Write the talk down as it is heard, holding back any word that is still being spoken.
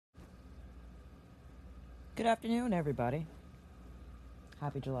Good afternoon, everybody.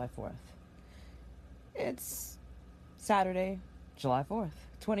 Happy July 4th. It's Saturday, July 4th,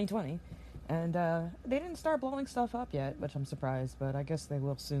 2020, and they didn't start blowing stuff up yet, which I'm surprised, but I guess they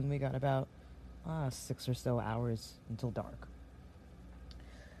will soon. We got about 6 or so hours until dark.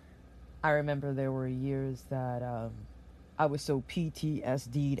 I remember there were years that I was so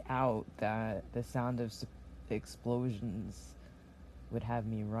PTSD'd out that the sound of explosions would have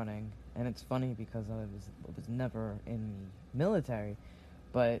me running. And it's funny because I was never in the military,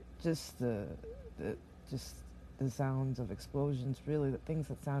 but the just the sounds of explosions, really the things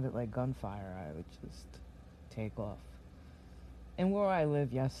that sounded like gunfire, I would just take off. And where I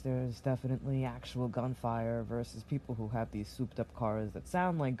live, yes, there's definitely actual gunfire versus people who have these souped up cars that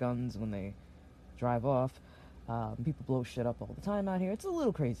sound like guns when they drive off. People blow shit up all the time out here. It's a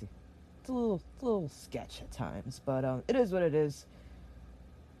little crazy. It's a little sketch at times, but it is what it is.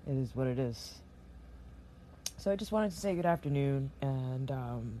 It is what it is. So I just wanted to say good afternoon and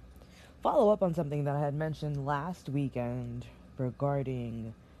follow up on something that I had mentioned last weekend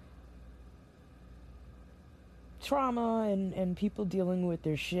regarding trauma and people dealing with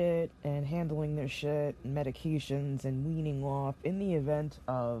their shit and handling their shit and medications and weaning off in the event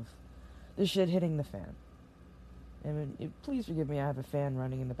of the shit hitting the fan. And please forgive me, I have a fan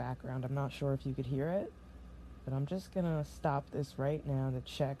running in the background. I'm not sure if you could hear it, but I'm just gonna stop this right now to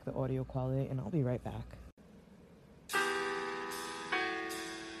check the audio quality and I'll be right back.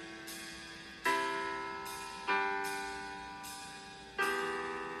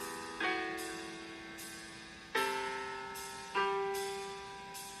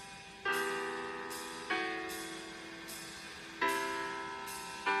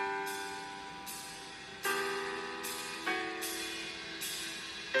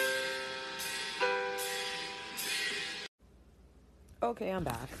 Okay, I'm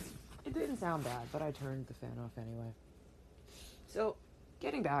back. It didn't sound bad, but I turned the fan off anyway. So,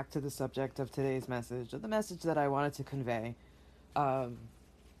 getting back to the subject of today's message, or the message that I wanted to convey, um,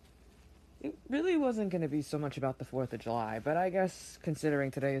 it really wasn't going to be so much about the 4th of July, but I guess considering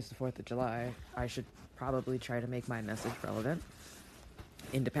today is the 4th of July, I should probably try to make my message relevant.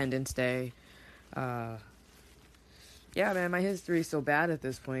 Independence Day. Uh, yeah, man, my history is so bad at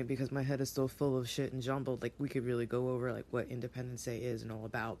this point because my head is so full of shit and jumbled. Like, we could really go over, like, what Independence Day is and all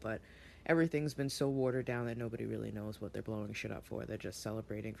about, but everything's been so watered down that nobody really knows what they're blowing shit up for. They're just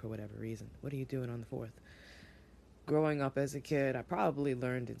celebrating for whatever reason. What are you doing on the 4th? Growing up as a kid, I probably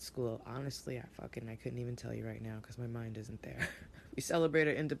learned in school. Honestly, I couldn't even tell you right now because my mind isn't there. We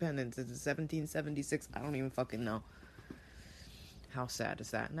celebrated independence. It's 1776. I don't even fucking know. How sad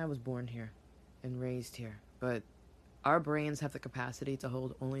is that? And I was born here and raised here. But our brains have the capacity to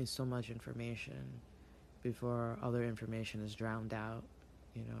hold only so much information before other information is drowned out.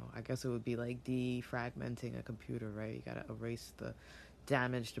 You know, I guess it would be like defragmenting a computer, right? You gotta erase the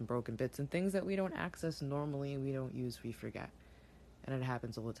damaged and broken bits and things that we don't access normally, we don't use, we forget. And it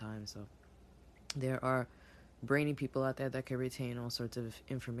happens all the time. So there are brainy people out there that can retain all sorts of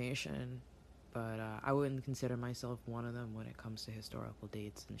information, but I wouldn't consider myself one of them when it comes to historical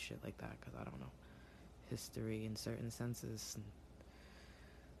dates and shit like that, because I don't know history in certain senses. And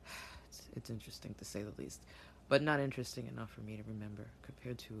it's interesting to say the least, but not interesting enough for me to remember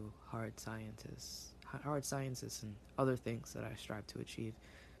compared to hard sciences and other things that I strive to achieve.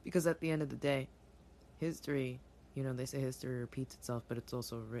 Because at the end of the day, history, you know, they say history repeats itself, but it's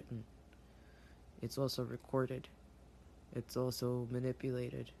also written. It's also recorded. It's also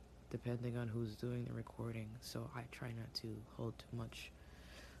manipulated, depending on who's doing the recording. So I try not to hold too much.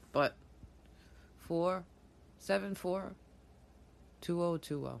 But 474-2020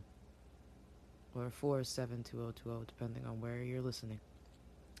 or 472-2020, depending on where you're listening,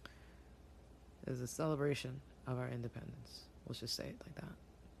 is a celebration of our independence. Let's just say it like that.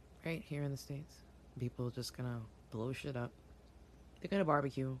 Right here in the States, people are just gonna blow shit up. They're gonna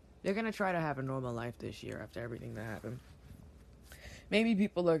barbecue. They're gonna try to have a normal life this year after everything that happened. Maybe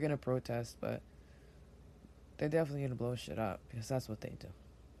people are gonna protest, but they're definitely gonna blow shit up because that's what they do.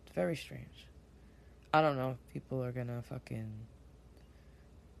 It's very strange. I don't know if people are gonna fucking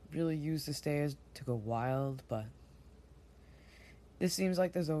really use this day to go wild, but it seems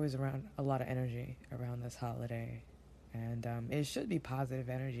like there's always around a lot of energy around this holiday, and it should be positive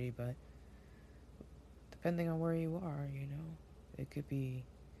energy, but depending on where you are, you know, it could be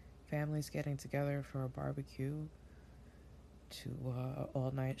families getting together for a barbecue to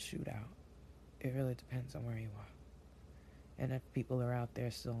all-night shootout. It really depends on where you are. And if people are out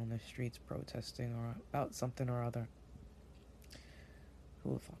there still in the streets protesting or about something or other,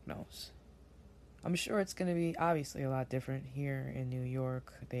 who the fuck knows? I'm sure it's going to be obviously a lot different here in New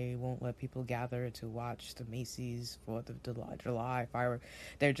York. They won't let people gather to watch the Macy's 4th of July fireworks.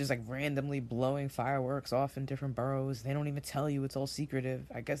 They're just like randomly blowing fireworks off in different boroughs. They don't even tell you, it's all secretive.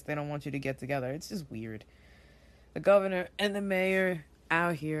 I guess they don't want you to get together. It's just weird. The governor and the mayor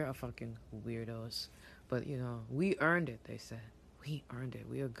out here are fucking weirdos. But, you know, we earned it, they said. We earned it.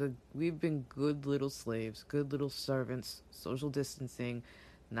 We've been good little slaves, good little servants, social distancing,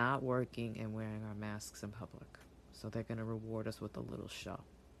 not working, and wearing our masks in public. So they're gonna reward us with a little show.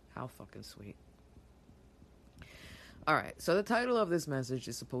 How fucking sweet. Alright, so the title of this message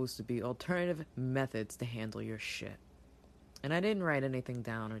is supposed to be Alternative Methods to Handle Your Shit. And I didn't write anything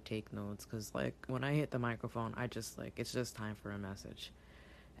down or take notes, because, like, when I hit the microphone, it's just time for a message.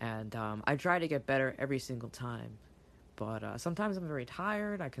 And I try to get better every single time. But sometimes I'm very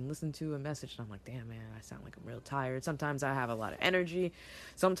tired. I can listen to a message and I'm like, damn, man, I sound like I'm real tired. Sometimes I have a lot of energy.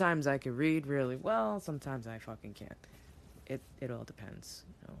 Sometimes I can read really well. Sometimes I fucking can't. It all depends.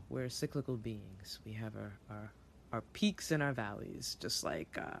 You know, we're cyclical beings. We have our peaks and our valleys, just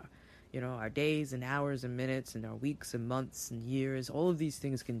like, you know, our days and hours and minutes and our weeks and months and years. All of these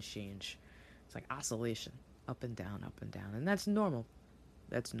things can change. It's like oscillation, up and down, up and down. And that's normal.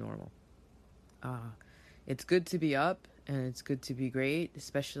 That's normal. It's good to be up and it's good to be great,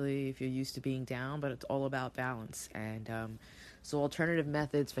 especially if you're used to being down, but it's all about balance. And so alternative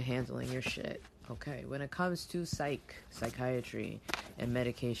methods for handling your shit. Okay, when it comes to psychiatry and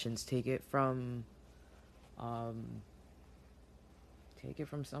medications, take it from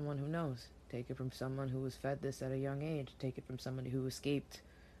someone who knows. Take it from someone who was fed this at a young age. Take it from somebody who escaped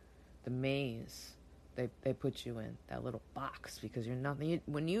the maze they put you in, that little box, because you're nothing.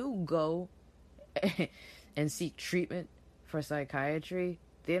 When you go and seek treatment for psychiatry,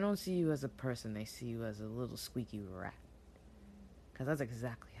 they don't see you as a person. They see you as a little squeaky rat, because that's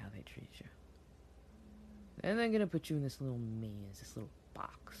exactly how they treat you. And they're gonna put you in this little maze, this little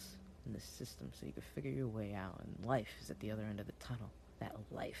box in the system, so you can figure your way out. And life is at the other end of the tunnel. That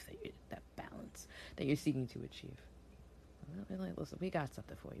life, that balance that you're seeking to achieve. Listen, we got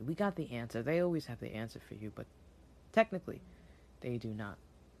something for you. We got the answer. They always have the answer for you, but technically, they do not.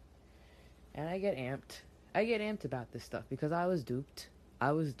 And I get amped about this stuff because I was duped.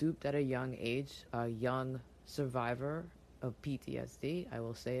 I was duped at a young age, a young survivor of PTSD. I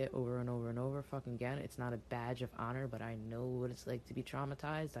will say it over and over and over fucking again. It's not a badge of honor, but I know what it's like to be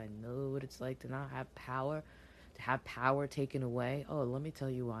traumatized. I know what it's like to not have power, to have power taken away. Oh, let me tell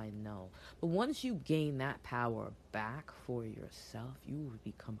you, I know. But once you gain that power back for yourself, you will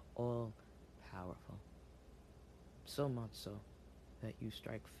become all powerful. So much so that you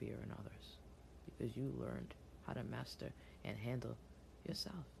strike fear in others, because you learned how to master and handle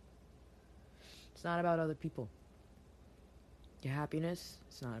yourself. It's not about other people. Your happiness,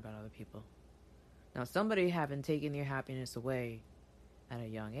 it's not about other people. Now, somebody having taken your happiness away at a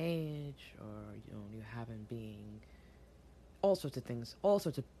young age, or you haven't being, all sorts of things, all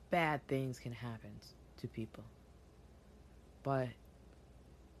sorts of bad things can happen to people. But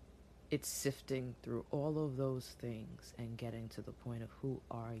it's sifting through all of those things and getting to the point of, who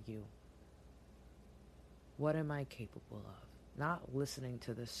are you? What am I capable of? Not listening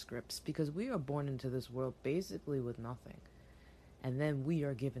to the scripts, because we are born into this world basically with nothing. And then we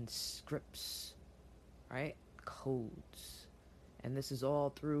are given scripts, right? Codes. And this is all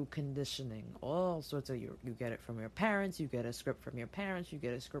through conditioning. All sorts of, you get it from your parents, you get a script from your parents, you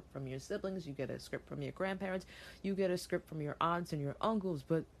get a script from your siblings, you get a script from your grandparents, you get a script from your aunts and your uncles,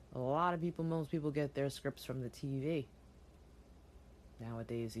 but most people get their scripts from the TV.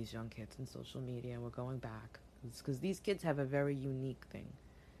 Nowadays, these young kids and social media, and we're going back. It's because these kids have a very unique thing,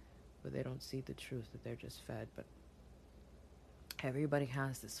 but they don't see the truth that they're just fed. But everybody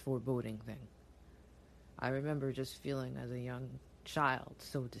has this foreboding thing. I remember just feeling as a young child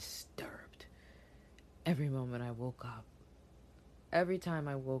so disturbed. Every moment I woke up, every time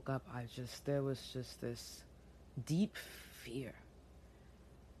I woke up, there was just this deep fear.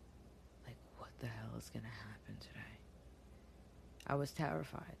 Like, what the hell is going to happen today? I was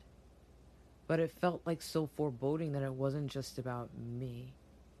terrified. But it felt like so foreboding that it wasn't just about me.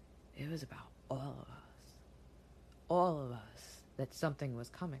 It was about all of us. All of us. That something was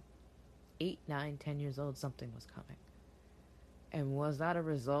coming. 8, 9, 10 years old, something was coming. And was that a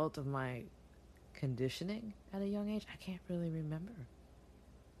result of my conditioning at a young age? I can't really remember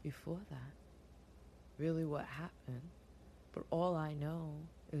before that really what happened. But all I know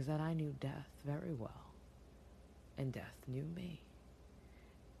is that I knew death very well. And death knew me.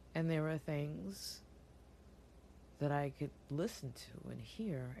 And there were things that I could listen to and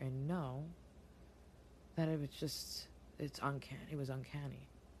hear and know that it was uncanny. It was uncanny.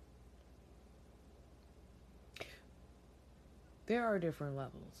 there are different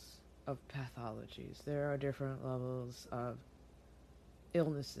levels of pathologies. There are different levels of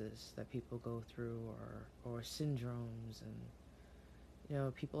illnesses that people go through, or syndromes,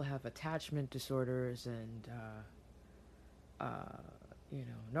 and people have attachment disorders and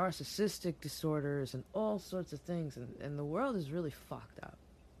narcissistic disorders and all sorts of things, and the world is really fucked up.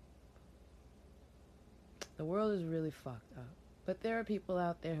 The world is really fucked up. But there are people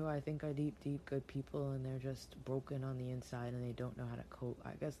out there who I think are deep, deep good people, and they're just broken on the inside and they don't know how to cope.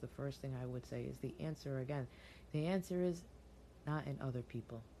 I guess the first thing I would say is the answer is not in other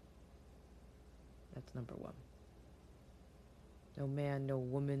people. That's number one. No man, no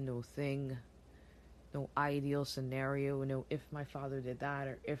woman, no thing, no ideal scenario, no if my father did that,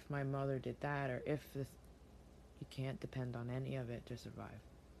 or if my mother did that, or if this. You can't depend on any of it to survive.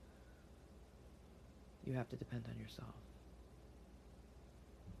 You have to depend on yourself.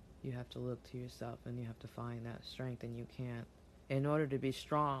 You have to look to yourself, and you have to find that strength, and you can't. In order to be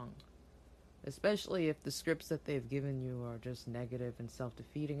strong, especially if the scripts that they've given you are just negative and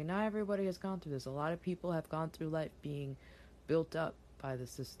self-defeating, and not everybody has gone through this. A lot of people have gone through life being built up by the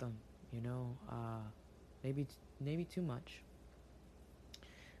system, maybe too much.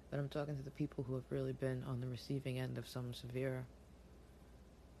 But I'm talking to the people who have really been on the receiving end of some severe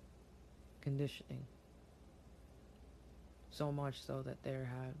conditioning. So much so that they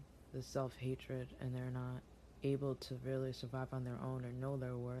have the self-hatred, and they're not able to really survive on their own or know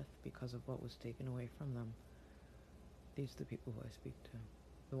their worth because of what was taken away from them. These are the people who I speak to.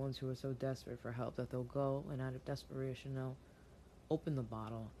 The ones who are so desperate for help that they'll go, and out of desperation they'll open the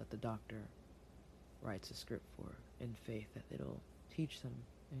bottle that the doctor writes a script for, in faith that it'll teach them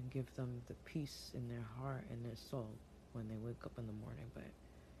and give them the peace in their heart and their soul when they wake up in the morning, but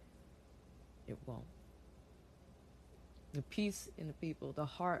it won't. The peace in the people, the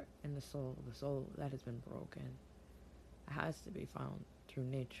heart and the soul that has been broken, has to be found through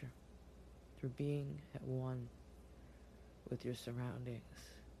nature, through being at one with your surroundings.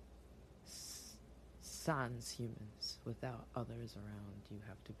 Sans humans, without others around, you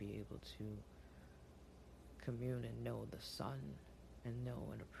have to be able to commune and know the sun, and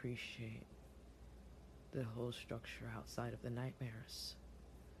know and appreciate the whole structure outside of the nightmares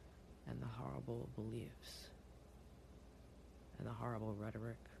and the horrible beliefs and the horrible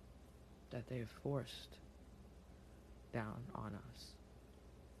rhetoric that they have forced down on us.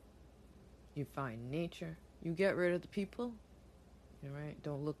 You find nature. You get rid of the people. Right?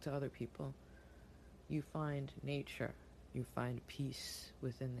 Don't look to other people. You find nature. You find peace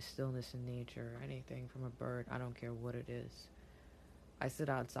within the stillness in nature. Anything from a bird. I don't care what it is. I sit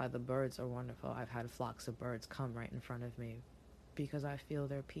outside. The birds are wonderful. I've had flocks of birds come right in front of me because I feel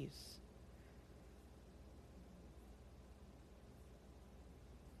their peace.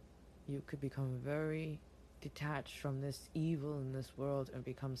 You could become very detached from this evil in this world and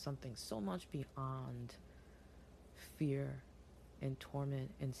become something so much beyond fear and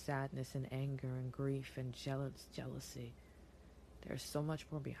torment and sadness and anger and grief and jealousy. There's so much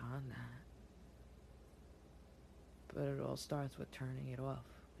more beyond that. But it all starts with turning it off.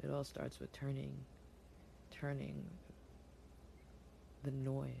 It all starts with turning the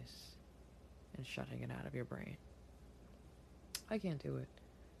noise and shutting it out of your brain. I can't do it.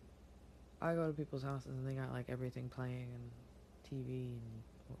 I go to people's houses and they got like everything playing and TV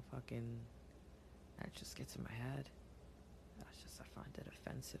and fucking, that just gets in my head. I find it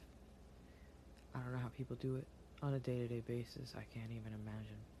offensive. I don't know how people do it on a day-to-day basis. I can't even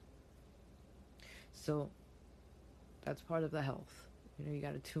imagine. So that's part of the health. You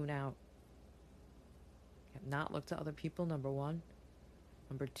got to tune out. Not look to other people, number one.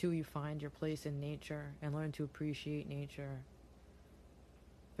 Number two, you find your place in nature and learn to appreciate nature.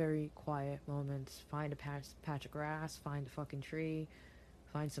 Very quiet moments. Find a patch of grass. Find a fucking tree.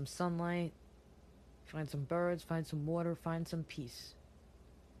 Find some sunlight. Find some birds. Find some water. Find some peace.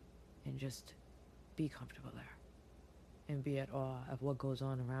 And just be comfortable there. And be at awe of what goes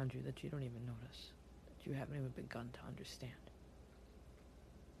on around you that you don't even notice. That you haven't even begun to understand.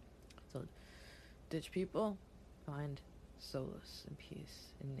 So, ditch people. Find solace and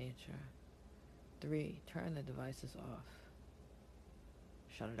peace in nature. 3, turn the devices off.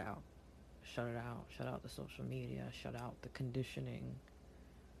 Shut it out. Shut it out. Shut out the social media. Shut out the conditioning.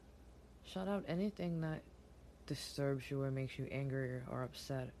 Shut out anything that disturbs you or makes you angry or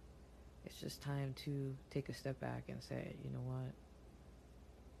upset. It's just time to take a step back and say, you know what?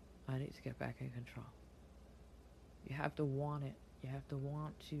 I need to get back in control. You have to want it. You have to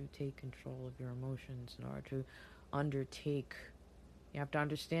want to take control of your emotions in order to undertake. You have to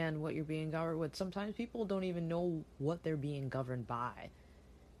understand what you're being governed with. Sometimes people don't even know what they're being governed by.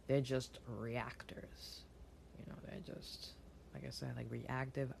 They're just reactors. They're just like I said, like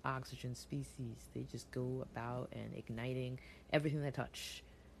reactive oxygen species. They just go about and igniting everything they touch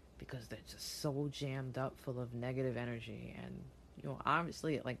because they're just so jammed up full of negative energy. And,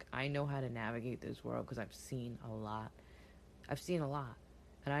 obviously, like, I know how to navigate this world because I've seen a lot.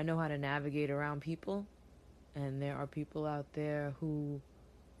 And I know how to navigate around people. And there are people out there who,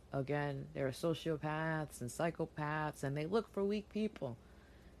 again, they're sociopaths and psychopaths, and they look for weak people.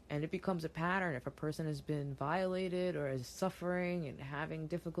 And it becomes a pattern. If a person has been violated or is suffering and having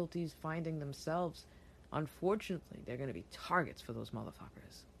difficulties finding themselves, unfortunately, they're going to be targets for those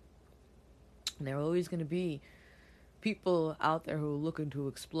motherfuckers. And there are always going to be people out there who are looking to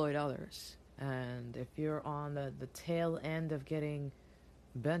exploit others. And if you're on the tail end of getting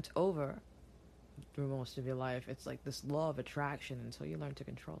bent over through most of your life, it's like this law of attraction until you learn to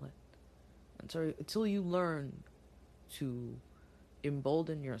control it. Until you learn to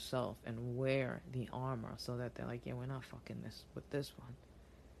embolden yourself and wear the armor so that they're like, yeah, we're not fucking this with this one.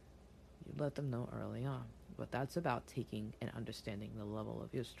 You let them know early on. But that's about taking and understanding the level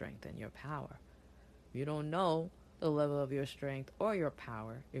of your strength and your power. You don't know the level of your strength or your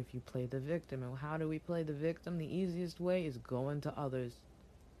power if you play the victim. And how do we play the victim? The easiest way is going to others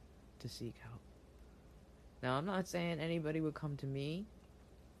to seek help. Now, I'm not saying anybody would come to me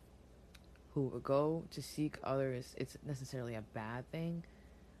who would go to seek others. It's necessarily a bad thing,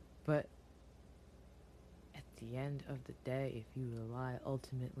 but at the end of the day, if you rely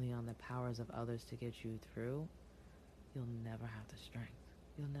ultimately on the powers of others to get you through, you'll never have the strength.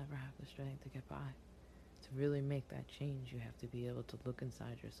 You'll never have the strength to get by. To really make that change, you have to be able to look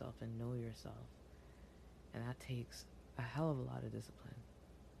inside yourself and know yourself. And that takes a hell of a lot of discipline.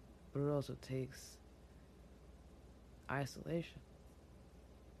 But it also takes isolation.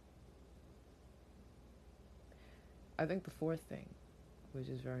 I think the fourth thing, which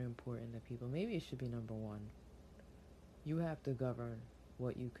is very important to people, maybe it should be number one, you have to govern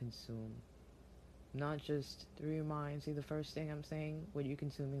what you consume. Not just through your mind. See, the first thing I'm saying, what you're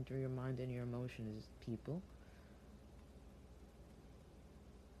consuming through your mind and your emotion is people.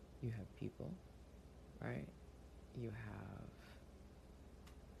 You have people, right? You have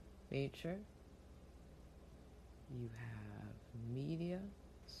nature. You have media,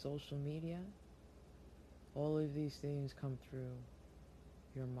 social media. All of these things come through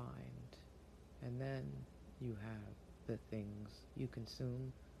your mind. And then you have the things you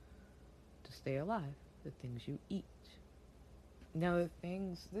consume to stay alive, the things you eat. Now this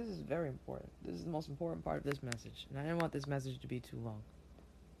is very important. This is the most important part of this message. And I didn't want this message to be too long.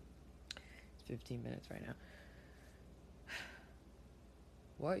 It's 15 minutes right now.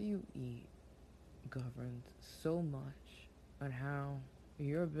 What you eat governs so much on how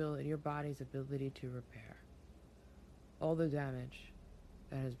your body's ability to repair all the damage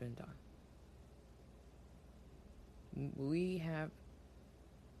that has been done. We have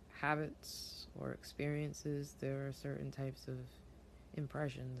habits or experiences. There are certain types of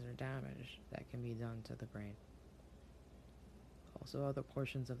impressions or damage that can be done to the brain. Also other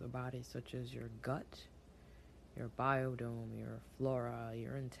portions of the body, such as your gut, your biodome, your flora,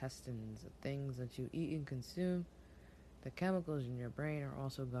 your intestines, the things that you eat and consume. The chemicals in your brain are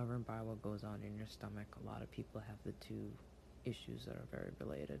also governed by what goes on in your stomach. A lot of people have the two issues that are very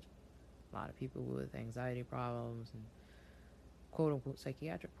related. A lot of people with anxiety problems and quote-unquote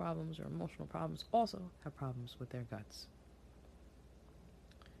psychiatric problems or emotional problems also have problems with their guts.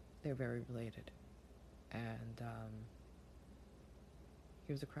 They're very related. And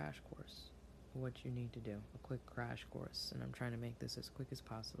here's a crash course of what you need to do. A quick crash course. And I'm trying to make this as quick as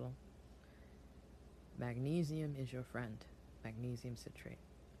possible. Magnesium is your friend. Magnesium citrate.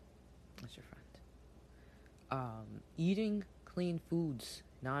 That's your friend. Eating clean foods,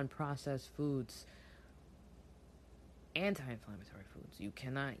 non-processed foods, anti-inflammatory foods. You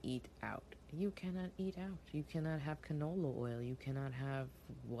cannot eat out. You cannot eat out. You cannot have canola oil. You cannot have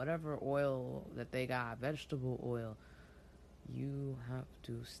whatever oil that they got, vegetable oil. You have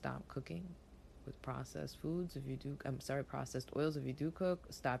to stop cooking with processed foods if you do, processed oils if you do cook.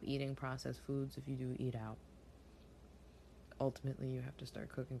 Stop eating processed foods if you do eat out. Ultimately, you have to start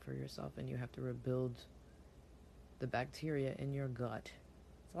cooking for yourself, and you have to rebuild the bacteria in your gut.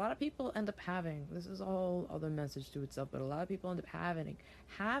 So a lot of people end up having, this is a whole other message to itself, but a lot of people end up having,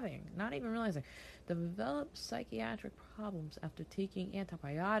 not even realizing, develop psychiatric problems after taking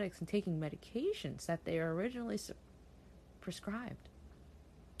antibiotics and taking medications that they are originally prescribed.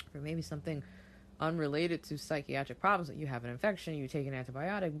 Or maybe something unrelated to psychiatric problems, that you have an infection, you take an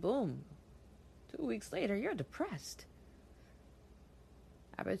antibiotic, boom. 2 weeks later, you're depressed.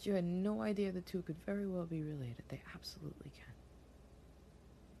 I bet you had no idea the two could very well be related. They absolutely can.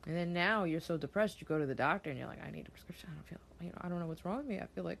 And then now you're so depressed, you go to the doctor and you're like, I need a prescription. I don't feel, I don't know what's wrong with me. I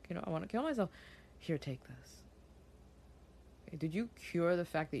feel like, I want to kill myself. Here, take this. Okay, did you cure the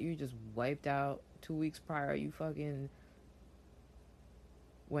fact that you just wiped out 2 weeks prior? You fucking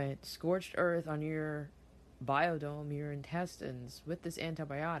went scorched earth on your biodome, your intestines, with this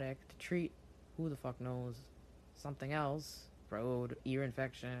antibiotic to treat who the fuck knows something else, throat, ear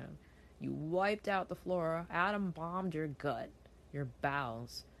infection. You wiped out the flora, atom bombed your gut, your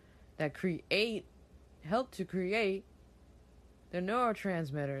bowels, that help to create the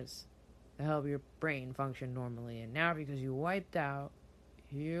neurotransmitters that help your brain function normally. And now, because you wiped out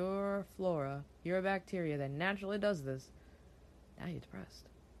your flora, your bacteria that naturally does this, now you're depressed.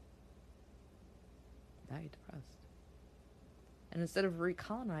 And instead of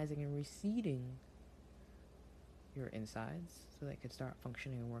recolonizing and reseeding your insides so they could start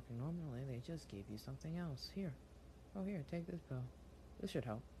functioning and working normally, they just gave you something else. Here, take this pill. This should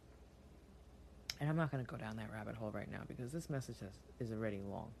help. And I'm not going to go down that rabbit hole right now because this message is already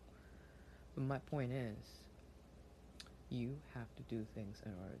long. But my point is, you have to do things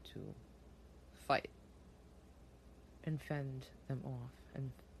in order to fight and fend them off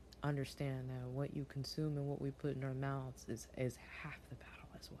and understand that what you consume and what we put in our mouths is half the battle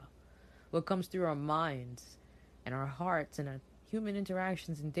as well. What comes through our minds and our hearts and our human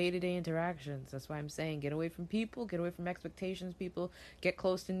interactions and day-to-day interactions. That's why I'm saying get away from people, get away from expectations, people. Get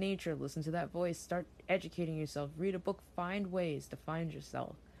close to nature, listen to that voice, start educating yourself, read a book, find ways to find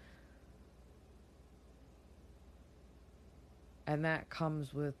yourself. And that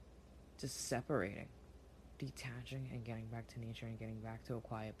comes with just separating, detaching, and getting back to nature and getting back to a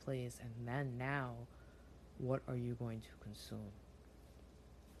quiet place. And then now, what are you going to consume?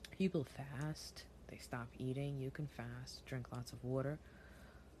 People fast. They stop eating. You can fast. Drink lots of water.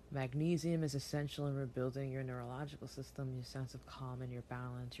 Magnesium is essential in rebuilding your neurological system, your sense of calm and your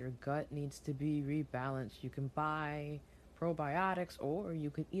balance. Your gut needs to be rebalanced. You can buy probiotics or you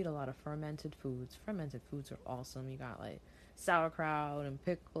could eat a lot of fermented foods. Fermented foods are awesome. You got like sauerkraut and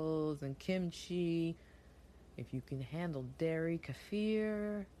pickles and kimchi. If you can handle dairy,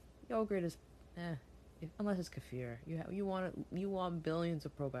 kefir, yogurt is unless it's kefir. You want billions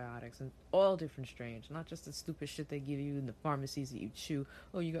of probiotics and all different strains, not just the stupid shit they give you in the pharmacies that you chew.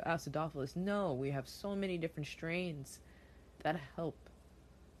 Oh, you got acidophilus. No, we have so many different strains that help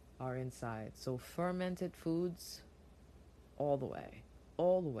our insides. So fermented foods, all the way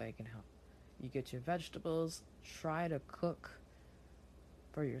can help. You get your vegetables. Try to cook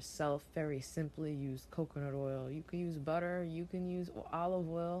for yourself very simply. Use coconut oil. You can use butter. You can use olive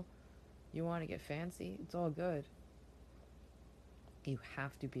oil. You want to get fancy? It's all good. You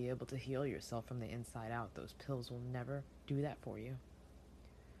have to be able to heal yourself from the inside out. Those pills will never do that for you.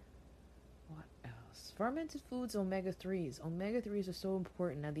 What else? Fermented foods, omega-3s. Omega-3s are so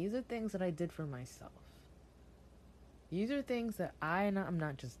important. Now, these are things that I did for myself. These are things that I'm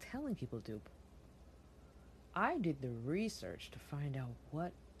not just telling people to do. I did the research to find out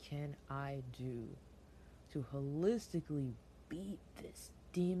what can I do to holistically beat this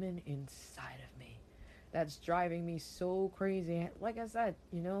demon inside of me that's driving me so crazy. Like I said,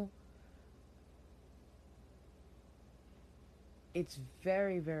 it's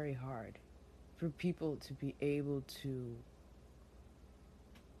very, very hard for people to be able to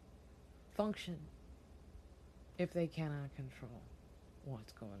function if they cannot control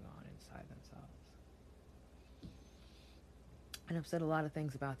what's going on inside themselves. And I've said a lot of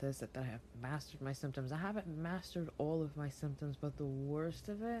things about this, that I have mastered my symptoms. I haven't mastered all of my symptoms, but the worst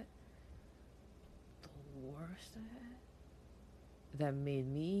of it that made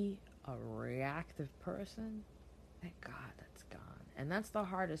me a reactive person, thank God that's gone. And that's the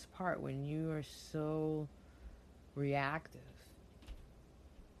hardest part when you are so reactive.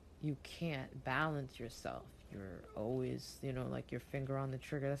 You can't balance yourself. You're always, like your finger on the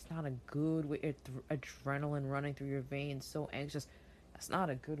trigger. That's not a good way. Adrenaline running through your veins, so anxious. That's not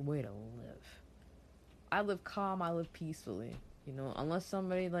a good way to live. I live calm. I live peacefully. Unless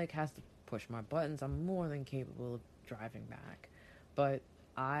somebody has to push my buttons, I'm more than capable of driving back. But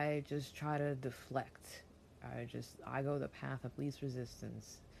I just try to deflect. I go the path of least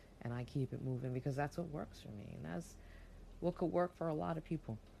resistance, and I keep it moving because that's what works for me, and that's what could work for a lot of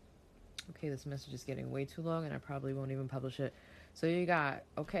people. Okay, this message is getting way too long and I probably won't even publish it. So you got,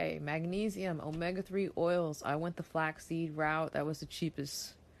 magnesium, omega-3 oils. I went the flaxseed route. That was the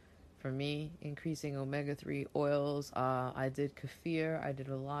cheapest for me, increasing omega-3 oils. I did kefir. I did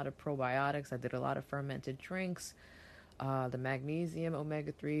a lot of probiotics. I did a lot of fermented drinks. The magnesium,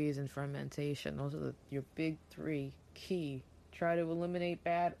 omega-3s, and fermentation. Those are your big three key. Try to eliminate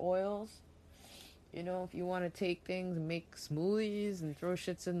bad oils. You know, if you want to take things and make smoothies and throw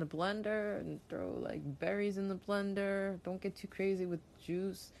shits in the blender and throw like berries in the blender, don't get too crazy with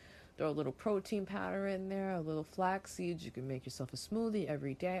juice. Throw a little protein powder in there, a little flax seeds. You can make yourself a smoothie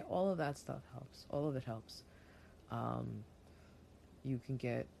every day. All of that stuff helps. All of it helps. Um, you can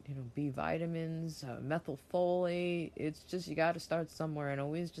get, B vitamins, methylfolate. It's just, you got to start somewhere, and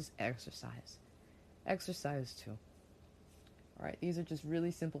always just exercise. Exercise too. All right, these are just really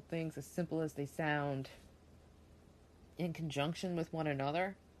simple things, as simple as they sound, in conjunction with one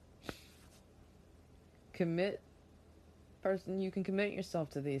another. You can commit yourself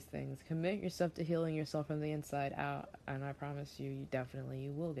to these things. Commit yourself to healing yourself from the inside out, and I promise you,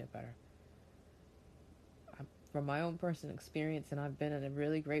 you will get better. From my own personal experience, and I've been in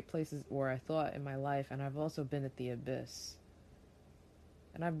really great places where I thought in my life, and I've also been at the abyss.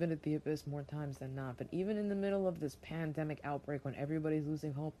 And I've been at the abyss more times than not. But even in the middle of this pandemic outbreak, when everybody's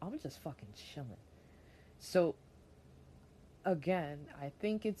losing hope, I'm just fucking chilling. So, again, I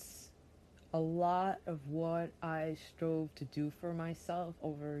think it's a lot of what I strove to do for myself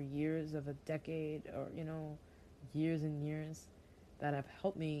over years of a decade, or, years and years, that have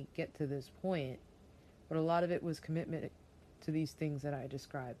helped me get to this point. But a lot of it was commitment to these things that I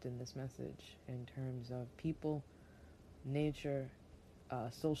described in this message, in terms of people, nature,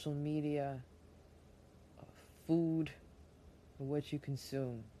 social media, food, what you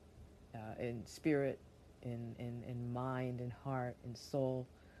consume, in spirit, in mind, in heart, in soul.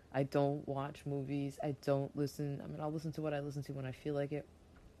 I don't watch movies. I don't listen. I'll listen to what I listen to when I feel like it.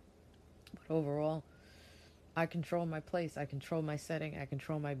 But overall, I control my place. I control my setting. I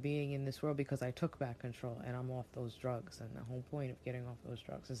control my being in this world because I took back control, and I'm off those drugs. And the whole point of getting off those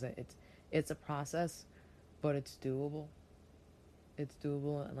drugs is that it's a process, but it's doable. It's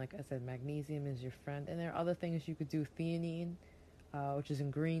doable, and like I said, magnesium is your friend. And there are other things you could do. Theanine, which is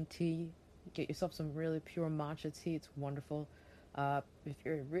in green tea. Get yourself some really pure matcha tea. It's wonderful. If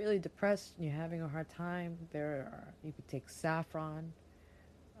you're really depressed and you're having a hard time, you could take saffron.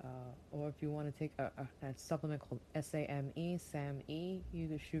 Or if you want to take a supplement called SAMe, you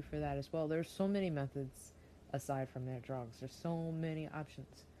could shoot for that as well. There's so many methods aside from their drugs. There's so many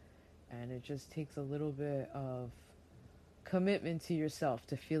options. And it just takes a little bit of commitment to yourself,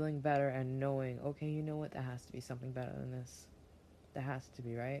 to feeling better and knowing, okay, you know what, there has to be something better than this. There has to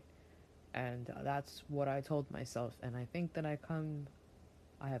be, right? And that's what I told myself. And I think that I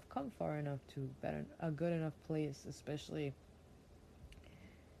have come far enough to a good enough place, especially,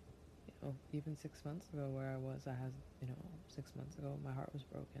 even 6 months ago where I was, 6 months ago, my heart was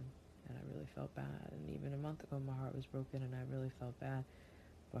broken and I really felt bad. And even a month ago, my heart was broken and I really felt bad.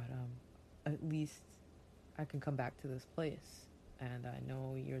 But at least I can come back to this place. And I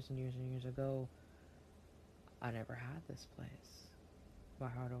know years and years and years ago, I never had this place. My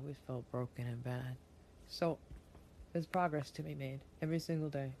heart always felt broken and bad. So there's progress to be made every single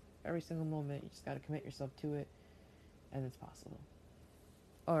day, every single moment. You just got to commit yourself to it, and it's possible.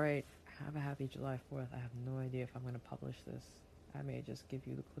 All right, have a happy July 4th. I have no idea if I'm going to publish this. I may just give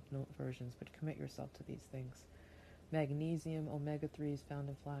you the clip note versions, but commit yourself to these things. Magnesium, omega-3s found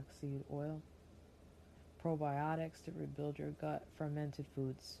in flaxseed oil. Probiotics to rebuild your gut. Fermented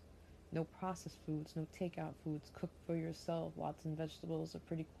foods. No processed foods, no takeout foods. Cook for yourself. Lots of vegetables are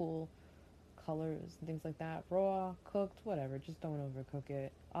pretty cool. Colors and things like that. Raw, cooked, whatever. Just don't overcook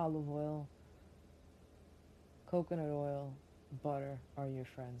it. Olive oil, coconut oil, butter are your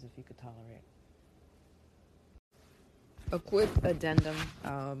friends if you could tolerate. A quick addendum.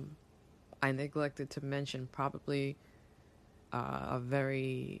 I neglected to mention probably a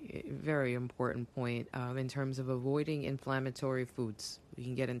very, very important point in terms of avoiding inflammatory foods. We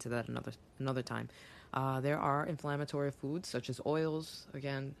can get into that another time. There are inflammatory foods such as oils.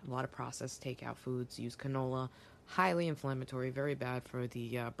 Again, a lot of processed takeout foods. Use canola. Highly inflammatory, very bad for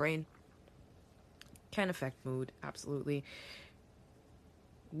the brain. Can affect mood, absolutely.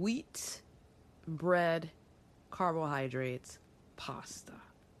 Wheat, bread, carbohydrates, pasta,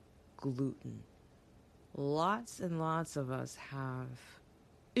 gluten. Lots and lots of us have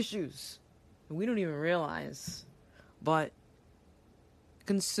issues we don't even realize, but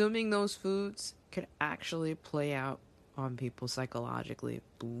consuming those foods could actually play out on people psychologically,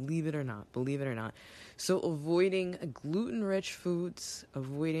 believe it or not. So avoiding gluten-rich foods,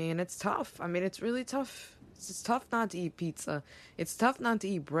 and it's tough. It's really tough. It's tough not to eat pizza. It's tough not to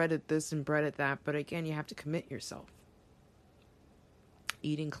eat bread at this and bread at that, but again, you have to commit yourself.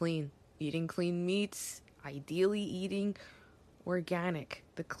 Eating clean meats, ideally eating organic.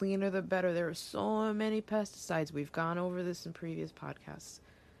 The cleaner the better. There are so many pesticides. We've gone over this in previous podcasts.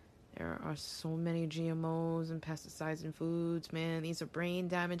 There are so many GMOs and pesticides in foods, man. These are brain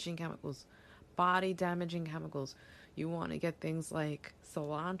damaging chemicals. body damaging chemicals. You want to get things like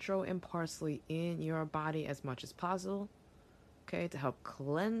cilantro and parsley in your body as much as possible, okay, to help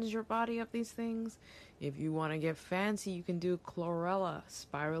cleanse your body of these things. If you want to get fancy, you can do chlorella,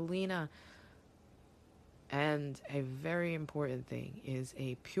 spirulina. And a very important thing is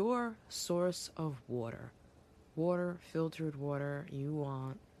a pure source of water. Water, filtered water. You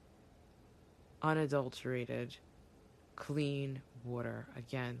want unadulterated, clean water.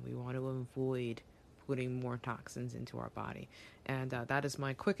 Again, we want to avoid putting more toxins into our body. And that is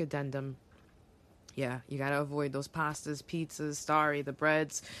my quick addendum. Yeah, you gotta avoid those pastas, pizzas, the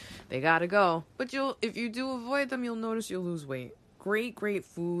breads. They gotta go. But if you do avoid them, you'll notice you'll lose weight. Great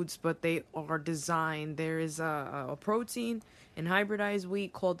foods, but they are designed. There is a protein in hybridized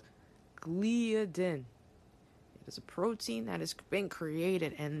wheat called gliadin. It is a protein that has been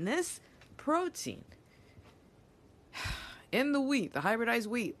created, and this protein in the wheat, the hybridized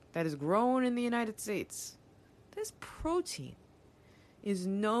wheat that is grown in the United States, this protein is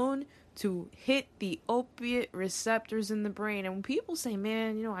known to hit the opiate receptors in the brain. And when people say,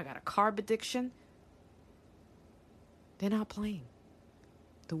 man, I got a carb addiction, they're not playing.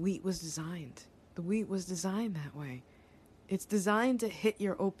 The wheat was designed. The wheat was designed that way. It's designed to hit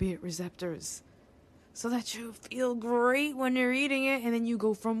your opiate receptors so that you feel great when you're eating it, and then you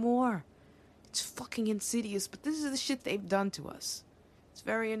go for more. It's fucking insidious, but this is the shit they've done to us. It's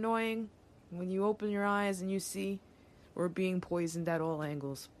very annoying when you open your eyes and you see we're being poisoned at all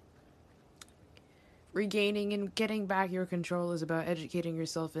angles. Regaining and getting back your control is about educating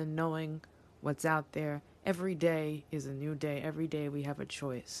yourself and knowing what's out there. Every day is a new day. Every day we have a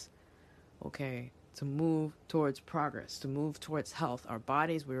choice, okay, to move towards progress, to move towards health. Our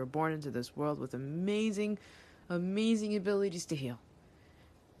bodies, we were born into this world with amazing abilities to heal.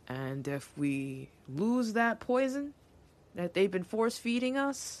 And if we lose that poison that they've been force feeding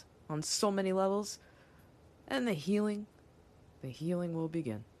us on so many levels, then the healing will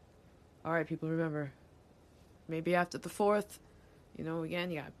begin. All right, people, remember, maybe after the 4th, again,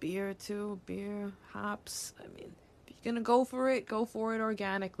 you got beer too, hops. I mean, if you're going to go for it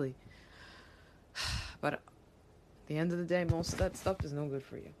organically. But at the end of the day, most of that stuff is no good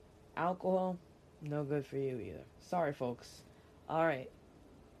for you. Alcohol, no good for you either. Sorry, folks. All right.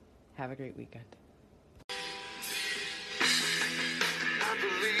 Have a great weekend. I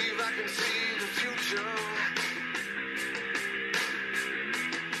believe I can see the future.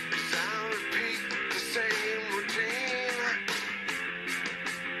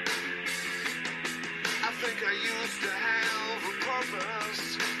 I used to have a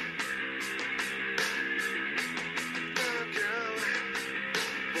purpose. Again,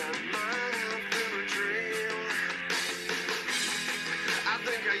 that might have been a dream. I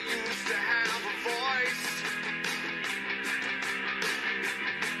think I used to have